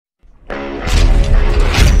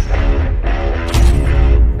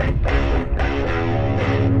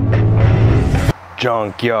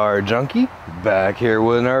Junkyard Junkie, back here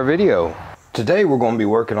with another video. Today we're going to be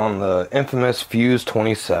working on the infamous Fuse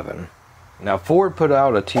 27. Now Ford put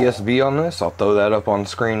out a TSV on this, I'll throw that up on the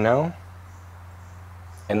screen now.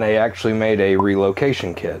 And they actually made a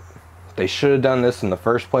relocation kit. They should have done this in the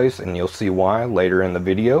first place, and you'll see why later in the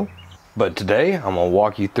video. But today I'm going to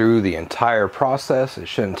walk you through the entire process. It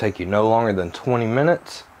shouldn't take you no longer than 20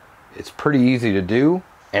 minutes. It's pretty easy to do,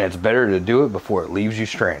 and it's better to do it before it leaves you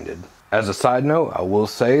stranded. As a side note, I will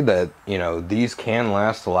say that, these can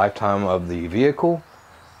last the lifetime of the vehicle,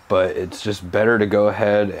 but it's just better to go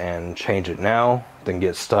ahead and change it now than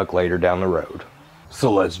get stuck later down the road.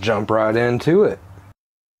 So let's jump right into it.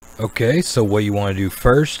 Okay, so what you want to do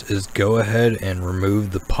first is go ahead and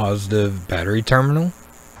remove the positive battery terminal.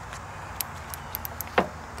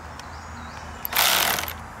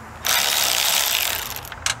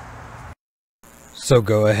 So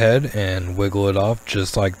go ahead and wiggle it off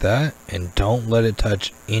just like that, and don't let it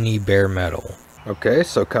touch any bare metal. Okay,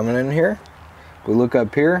 so coming in here, if we look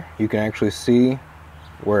up here, you can actually see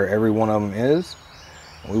where every one of them is.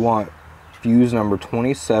 We want fuse number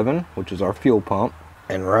 27, which is our fuel pump.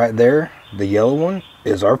 And right there, the yellow one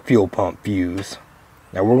is our fuel pump fuse.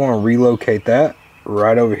 Now we're going to relocate that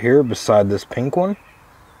right over here beside this pink one.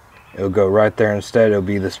 It'll go right there instead. It'll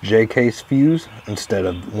be this J-case fuse instead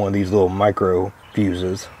of one of these little micro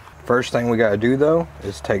fuses. First thing we got to do though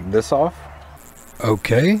is take this off.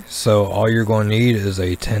 Okay, so all you're going to need is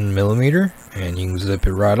a 10mm, and you can zip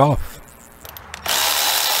it right off.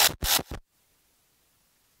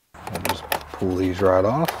 I'll just pull these right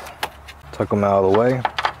off, tuck them out of the way.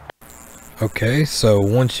 Okay, so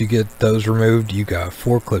once you get those removed, you got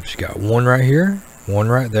 4 clips. You got one right here, one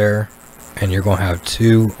right there, and you're going to have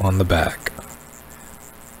 2 on the back.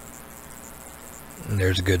 And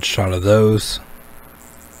there's a good shot of those.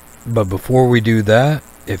 But before we do that,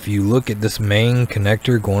 if you look at this main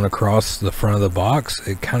connector going across the front of the box,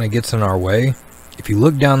 it kind of gets in our way. If you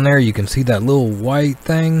look down there, you can see that little white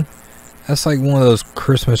thing. That's like one of those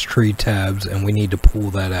Christmas tree tabs, and we need to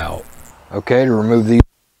pull that out. Okay, to remove these,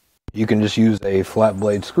 you can just use a flat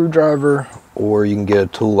blade screwdriver, or you can get a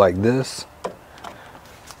tool like this.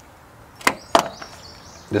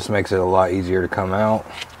 This makes it a lot easier to come out.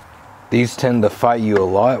 These tend to fight you a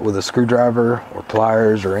lot with a screwdriver or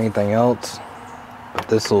pliers or anything else, but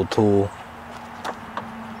this little tool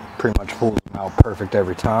pretty much pulls them out perfect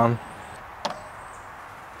every time.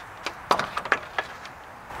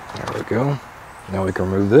 There we go. Now we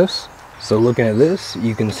can remove this. So looking at this,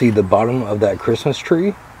 you can see the bottom of that Christmas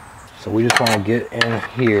tree. So we just want to get in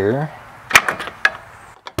here.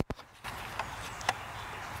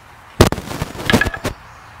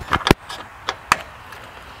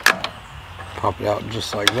 Pop it out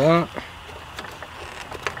just like that.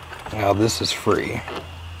 Now this is free.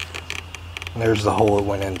 There's the hole it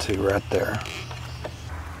went into right there.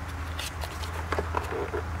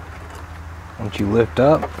 Once you lift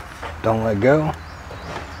up, don't let go.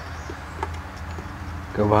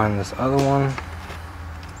 Go behind this other one.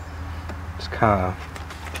 Just kind of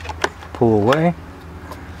pull away.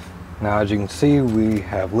 Now as you can see, we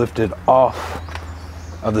have lifted off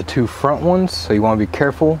of the 2 front ones, so you want to be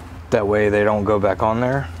careful. That way they don't go back on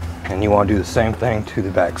there, and you want to do the same thing to the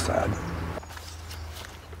back side.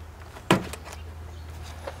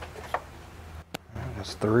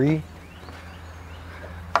 That's 3.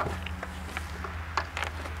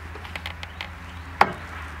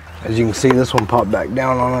 As you can see, this one popped back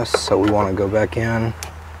down on us, so we want to go back in,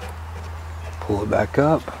 pull it back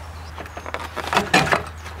up.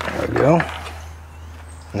 There we go.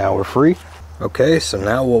 Now we're free. Okay, so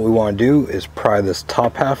now what we want to do is pry this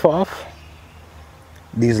top half off.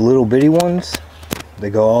 These little bitty ones,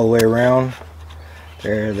 they go all the way around.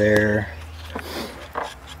 There,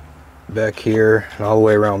 back here, and all the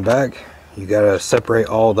way around back. You gotta separate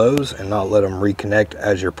all those and not let them reconnect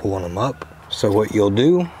as you're pulling them up. So what you'll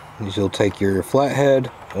do is you'll take your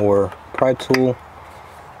flathead or pry tool,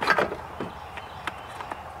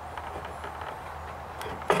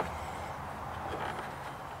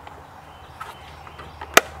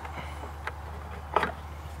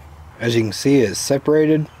 as you can see, it's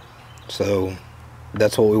separated, so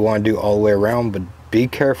that's what we want to do all the way around, but be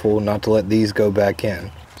careful not to let these go back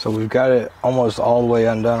in. So we've got it almost all the way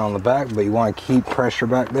undone on the back, but you want to keep pressure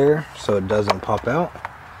back there so it doesn't pop out.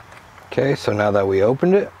 Okay, so now that we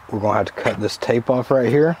opened it, we're going to have to cut this tape off right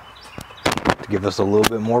here to give us a little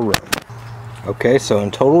bit more room. Okay, so in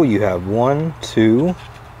total you have 1, 2,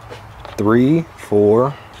 3,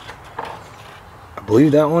 4. I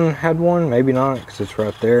believe that one had one, maybe not, because it's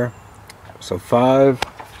right there. So 5,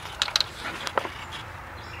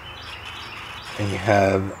 and you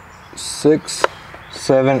have 6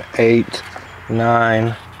 7, 8,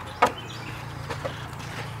 9,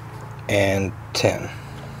 and 10.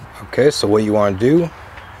 Okay, so what you want to do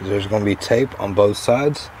is there's going to be tape on both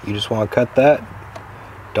sides. You just want to cut that.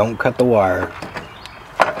 Don't cut the wire.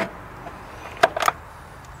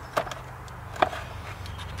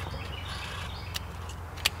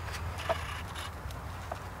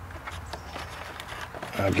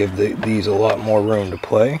 I'll give these a lot more room to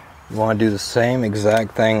play. You want to do the same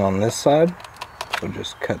exact thing on this side. So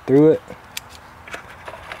just cut through it,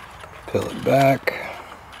 peel it back,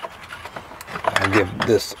 and give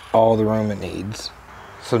this all the room it needs.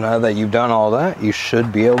 So now that you've done all that, you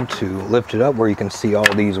should be able to lift it up where you can see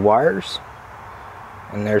all these wires.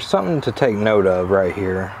 And there's something to take note of right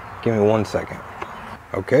here. Give me 1 second.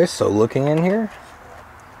 Okay, so looking in here,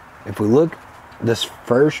 if we look, this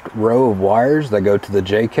first row of wires that go to the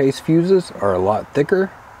J-case fuses are a lot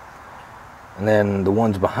thicker. And then the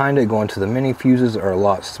ones behind it going to the mini fuses are a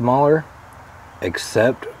lot smaller,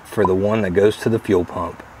 except for the one that goes to the fuel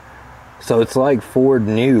pump. So it's like Ford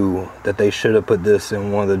knew that they should have put this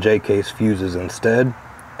in one of the J-case fuses instead,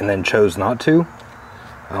 and then chose not to.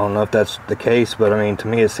 I don't know if that's the case, but I mean, to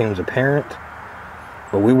me it seems apparent.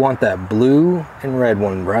 But we want that blue and red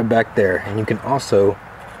one right back there, and you can also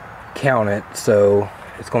count it. So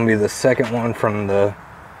it's going to be the second one from the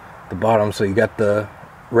bottom. So you got the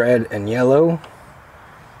red and yellow,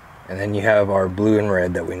 and then you have our blue and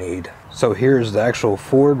red that we need. So here's the actual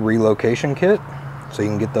Ford relocation kit, so you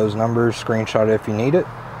can get those numbers, screenshot it if you need it.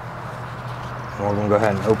 And we're going to go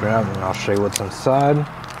ahead and open it up, and I'll show you what's inside.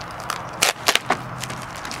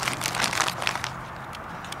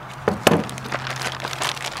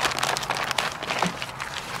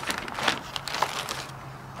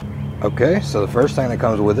 Okay, so the first thing that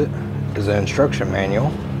comes with it is an instruction manual.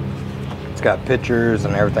 It's got pictures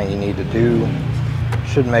and everything you need to do.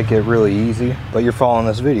 Should make it really easy, but you're following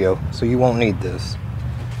this video, so you won't need this.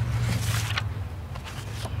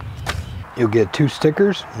 You'll get 2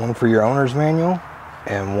 stickers, one for your owner's manual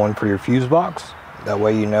and one for your fuse box. That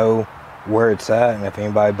way you know where it's at, and if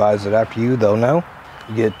anybody buys it after you, they'll know.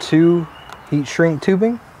 You get 2 heat shrink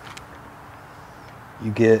tubing. You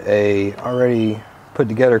get a already put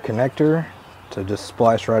together connector to just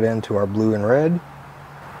splice right into our blue and red,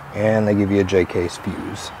 and they give you a J-case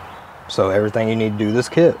fuse. So everything you need to do this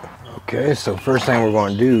kit. Okay, so first thing we're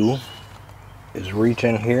going to do is reach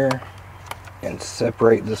in here and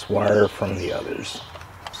separate this wire from the others.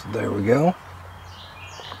 So there we go.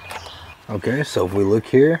 Okay, so if we look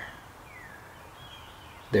here,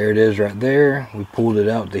 there it is right there. We pulled it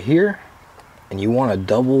out to here, and you want to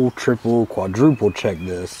double, triple, quadruple check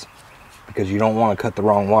this, because you don't want to cut the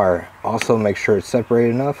wrong wire. Also make sure it's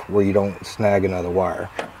separated enough where you don't snag another wire.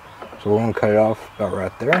 So we're going to cut it off about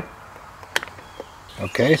right there.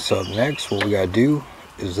 Okay, so next what we got to do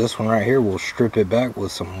is this one right here. We'll strip it back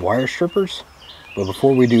with some wire strippers. But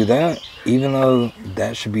before we do that, even though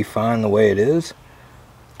that should be fine the way it is,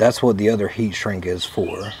 that's what the other heat shrink is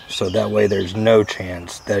for. So that way there's no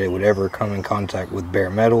chance that it would ever come in contact with bare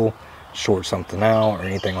metal, short something out, or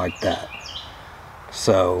anything like that.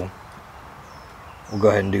 So we'll go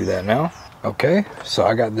ahead and do that now. Okay, so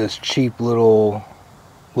I got this cheap little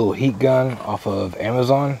heat gun off of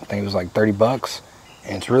Amazon. I think it was like 30 bucks.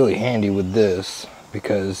 And it's really handy with this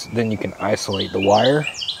because then you can isolate the wire.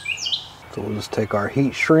 So we'll just take our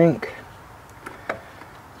heat shrink,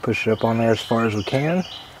 push it up on there as far as we can.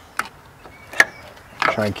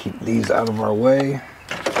 Try and keep these out of our way.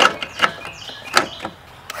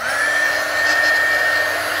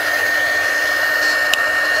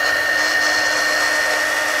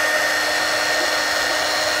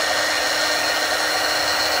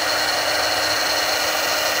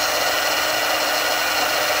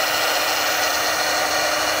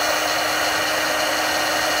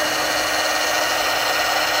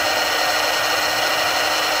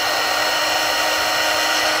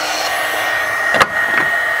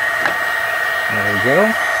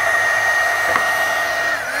 Go.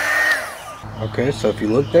 Okay, so if you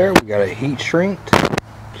look there, we got a heat shrinked.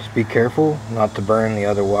 Just be careful not to burn the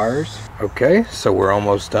other wires. Okay, so we're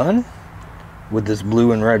almost done. With this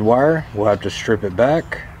blue and red wire, we'll have to strip it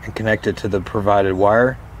back and connect it to the provided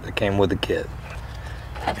wire that came with the kit.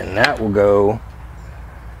 And that will go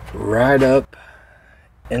right up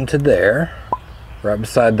into there, right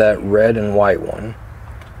beside that red and white one.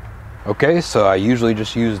 Okay, so I usually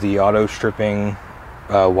just use the auto stripping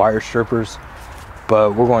wire strippers,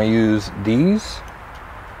 but we're going to use these.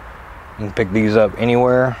 You can pick these up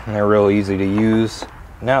anywhere, and they're real easy to use.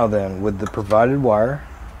 Now then, with the provided wire,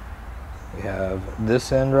 we have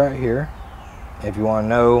this end right here. If you want to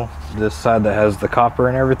know this side that has the copper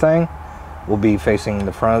and everything, will be facing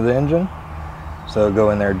the front of the engine. So it'll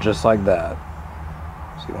go in there just like that.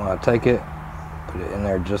 So you want to take it, put it in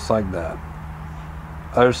there just like that.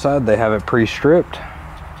 Other side, they have it pre-stripped.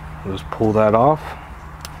 Just pull that off.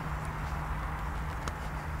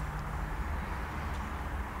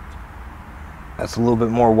 That's a little bit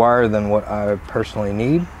more wire than what I personally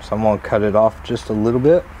need, so I'm going to cut it off just a little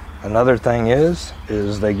bit. Another thing is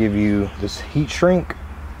they give you this heat shrink,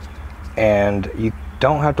 and you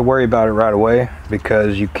don't have to worry about it right away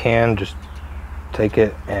because you can just take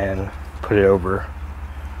it and put it over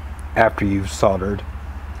after you've soldered.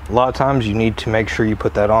 A lot of times you need to make sure you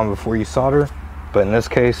put that on before you solder, but in this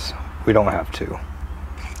case we don't have to.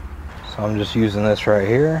 So I'm just using this right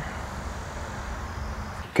here.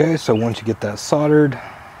 Okay, so once you get that soldered,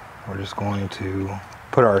 we're just going to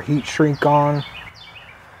put our heat shrink on.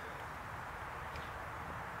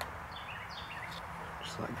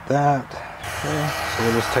 Just like that. Okay, so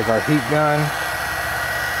we'll just take our heat gun.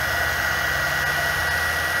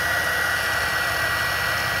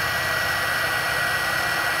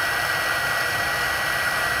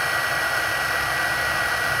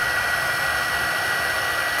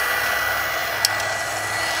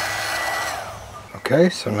 Okay,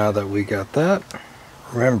 so now that we got that,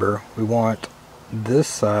 remember we want this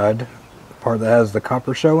side, the part that has the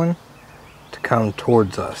copper showing, to come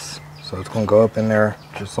towards us. So it's going to go up in there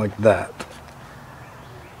just like that.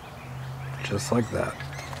 Just like that.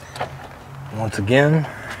 Once again,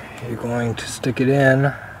 you're going to stick it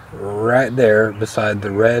in right there beside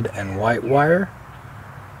the red and white wire.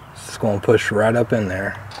 It's going to push right up in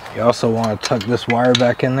there. You also want to tuck this wire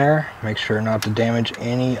back in there. Make sure not to damage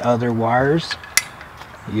any other wires.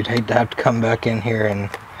 You'd hate to have to come back in here and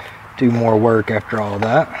do more work after all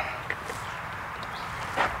that.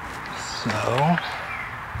 So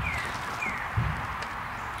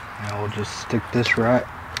now we'll just stick this right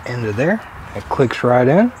into there. It clicks right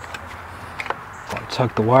in. I'll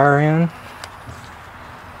tuck the wire in.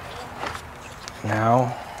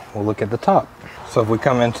 Now we'll look at the top. So if we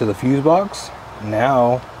come into the fuse box,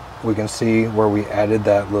 now we can see where we added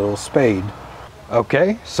that little spade.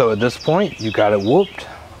 Okay, so at this point you got it whooped.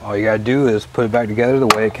 All you gotta do is put it back together the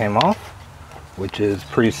way it came off, which is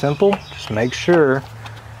pretty simple. Just make sure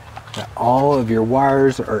that all of your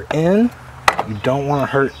wires are in. You don't want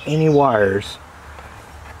to hurt any wires.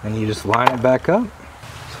 And you just line it back up.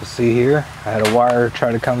 So see here, I had a wire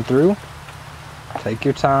try to come through. Take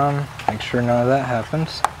your time, make sure none of that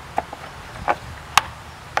happens.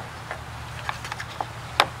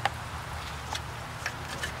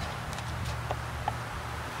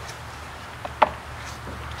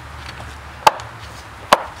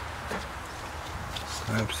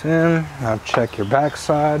 Snaps in. Now check your back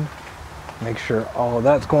side. Make sure all of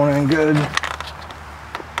that's going in good.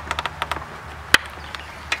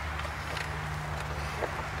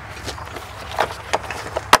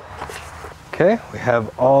 Okay, we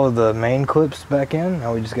have all of the main clips back in.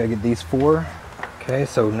 Now we just gotta get these 4. Okay,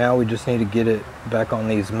 so now we just need to get it back on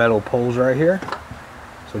these metal poles right here.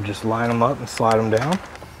 So just line them up and slide them down.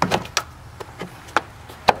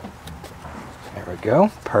 There we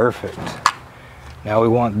go, perfect. Now we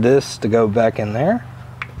want this to go back in there.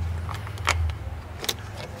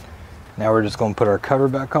 Now we're just going to put our cover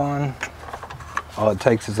back on. All it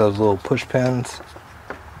takes is those little push pins.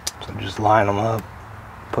 So just line them up,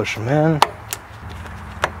 push them in.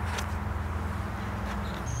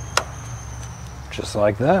 Just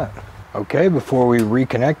like that. Okay, before we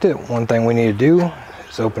reconnect it, one thing we need to do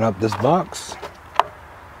is open up this box.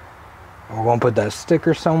 We're going to put that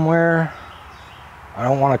sticker somewhere. I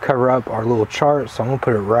don't want to cover up our little chart, so I'm going to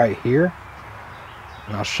put it right here.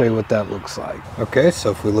 And I'll show you what that looks like. Okay,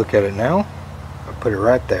 so if we look at it now, I put it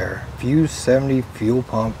right there. Fuse 70 fuel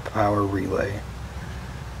pump power relay.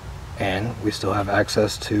 And we still have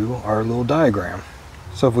access to our little diagram.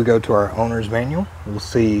 So if we go to our owner's manual, we'll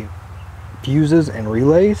see fuses and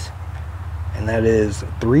relays. And that is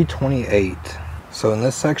 328. So in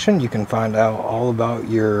this section, you can find out all about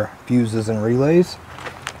your fuses and relays.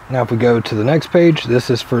 Now if we go to the next page, this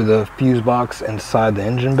is for the fuse box inside the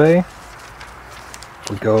engine bay. If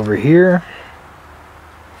we go over here,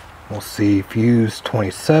 we'll see fuse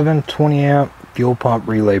 27, 20 amp, fuel pump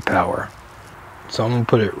relay power. So I'm going to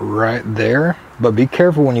put it right there, but be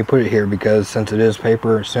careful when you put it here because since it is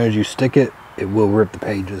paper, as soon as you stick it, it will rip the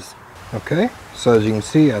pages. Okay, so as you can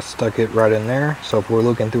see, I stuck it right in there. So if we're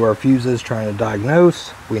looking through our fuses trying to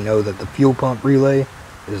diagnose, we know that the fuel pump relay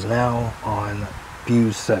is now on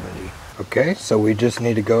fuse 70. Okay, so we just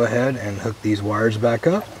need to go ahead and hook these wires back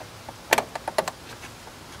up.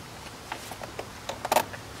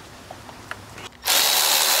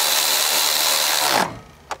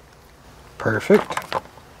 Perfect.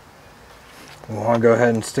 We want to go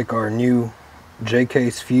ahead and stick our new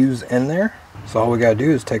J-case fuse in there. So all we got to do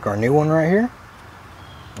is take our new one right here.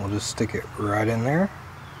 We'll just stick it right in there.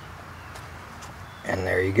 And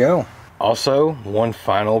there you go. Also, one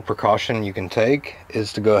final precaution you can take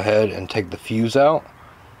is to go ahead and take the fuse out.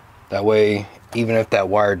 That way, even if that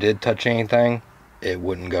wire did touch anything, it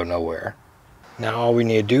wouldn't go nowhere. Now all we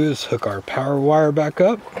need to do is hook our power wire back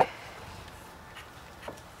up.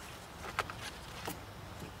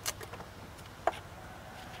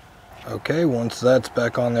 Okay, once that's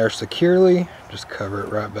back on there securely, just cover it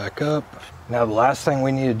right back up. Now the last thing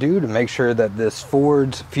we need to do to make sure that this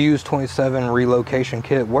Ford's Fuse 27 relocation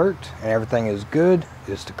kit worked and everything is good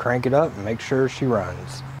is to crank it up and make sure she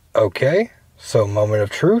runs. Okay, so moment of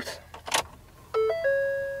truth.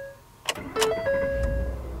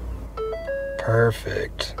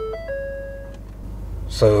 Perfect.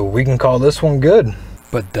 So we can call this one good.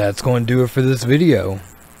 But that's going to do it for this video.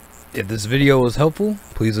 If this video was helpful,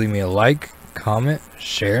 please leave me a like, comment,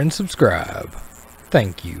 share, and subscribe.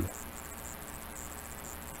 Thank you.